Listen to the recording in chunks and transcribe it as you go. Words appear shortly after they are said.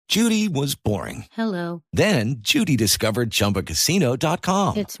Judy was boring. Hello. Then Judy discovered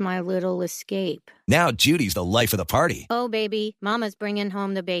ChumbaCasino.com. It's my little escape. Now Judy's the life of the party. Oh, baby, mama's bringing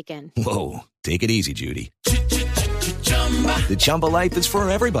home the bacon. Whoa, take it easy, Judy. The Chumba life is for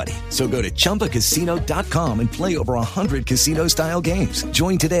everybody. So go to ChumbaCasino.com and play over 100 casino-style games.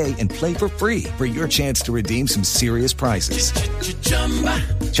 Join today and play for free for your chance to redeem some serious prizes.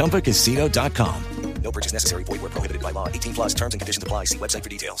 ChumbaCasino.com. No purchase necessary. Void where prohibited by law. 18 plus terms and conditions apply. See website for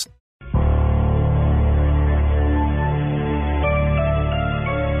details.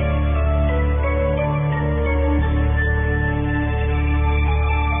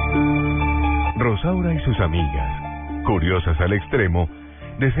 Rosaura y sus amigas, curiosas al extremo,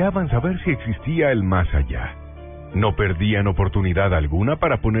 deseaban saber si existía el más allá. No perdían oportunidad alguna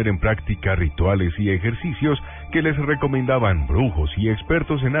para poner en práctica rituales y ejercicios que les recomendaban brujos y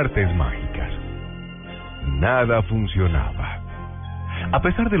expertos en artes mágicas. Nada funcionaba. A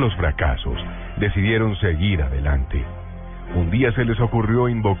pesar de los fracasos, decidieron seguir adelante. Un día se les ocurrió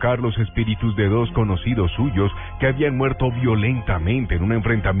invocar los espíritus de dos conocidos suyos que habían muerto violentamente en un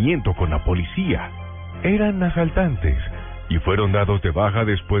enfrentamiento con la policía. Eran asaltantes y fueron dados de baja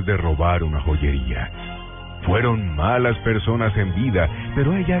después de robar una joyería. Fueron malas personas en vida,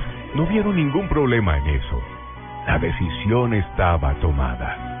 pero ellas no vieron ningún problema en eso. La decisión estaba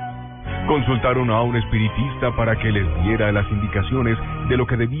tomada. Consultaron a un espiritista para que les diera las indicaciones de lo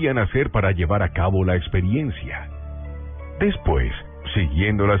que debían hacer para llevar a cabo la experiencia. Después,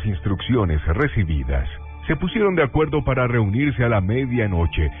 siguiendo las instrucciones recibidas, se pusieron de acuerdo para reunirse a la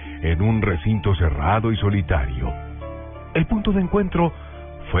medianoche en un recinto cerrado y solitario. El punto de encuentro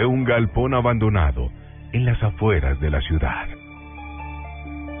fue un galpón abandonado en las afueras de la ciudad.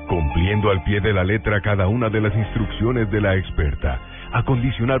 Cumpliendo al pie de la letra cada una de las instrucciones de la experta,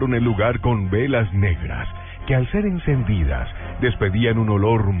 acondicionaron el lugar con velas negras que al ser encendidas despedían un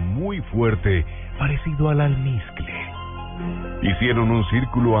olor muy fuerte parecido al almizcle. Hicieron un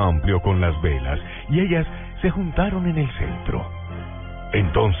círculo amplio con las velas y ellas se juntaron en el centro.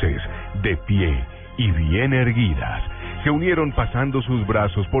 Entonces, de pie y bien erguidas, se unieron pasando sus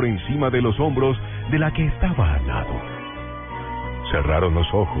brazos por encima de los hombros de la que estaba al lado. Cerraron los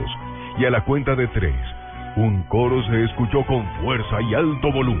ojos y a la cuenta de 3, un coro se escuchó con fuerza y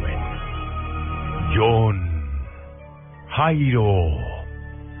alto volumen. John, Jairo,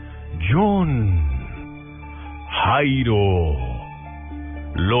 John, Jairo,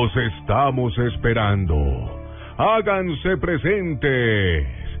 los estamos esperando. Háganse presentes.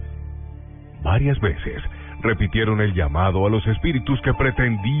 Varias veces repitieron el llamado a los espíritus que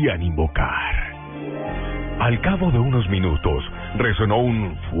pretendían invocar. Al cabo de unos minutos, resonó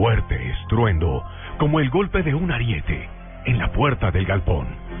un fuerte estruendo, como el golpe de un ariete, en la puerta del galpón.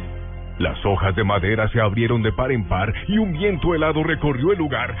 Las hojas de madera se abrieron de par en par y un viento helado recorrió el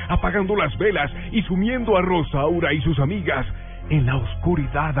lugar, apagando las velas y sumiendo a Rosaura y sus amigas en la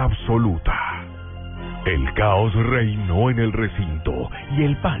oscuridad absoluta. El caos reinó en el recinto y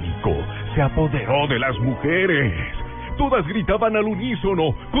el pánico se apoderó de las mujeres. Todas gritaban al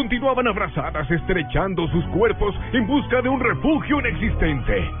unísono, continuaban abrazadas, estrechando sus cuerpos en busca de un refugio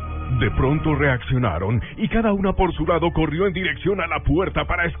inexistente. De pronto reaccionaron y cada una por su lado corrió en dirección a la puerta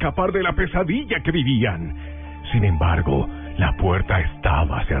para escapar de la pesadilla que vivían. Sin embargo, la puerta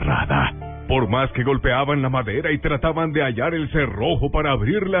estaba cerrada. Por más que golpeaban la madera y trataban de hallar el cerrojo para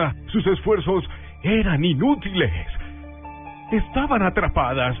abrirla, sus esfuerzos eran inútiles. Estaban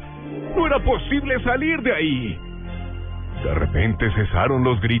atrapadas. No era posible salir de ahí. De repente cesaron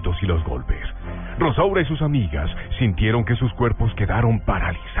los gritos y los golpes. Rosaura y sus amigas sintieron que sus cuerpos quedaron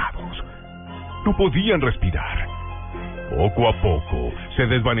paralizados. No podían respirar. Poco a poco se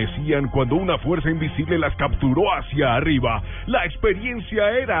desvanecían cuando una fuerza invisible las capturó hacia arriba. La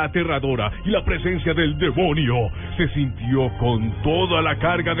experiencia era aterradora y la presencia del demonio se sintió con toda la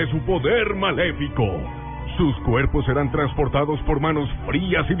carga de su poder maléfico. Sus cuerpos eran transportados por manos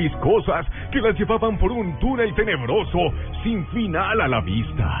frías y viscosas que las llevaban por un túnel tenebroso sin final a la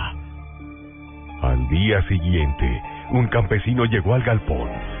vista. Al día siguiente, un campesino llegó al galpón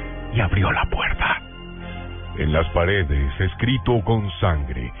y abrió la puerta. En las paredes, escrito con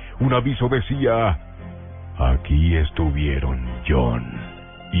sangre, un aviso decía: aquí estuvieron John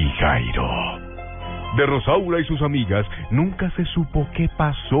y Jairo. De Rosaura y sus amigas nunca se supo qué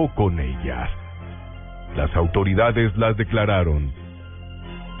pasó con ellas. Las autoridades las declararon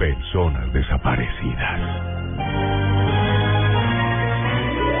personas desaparecidas.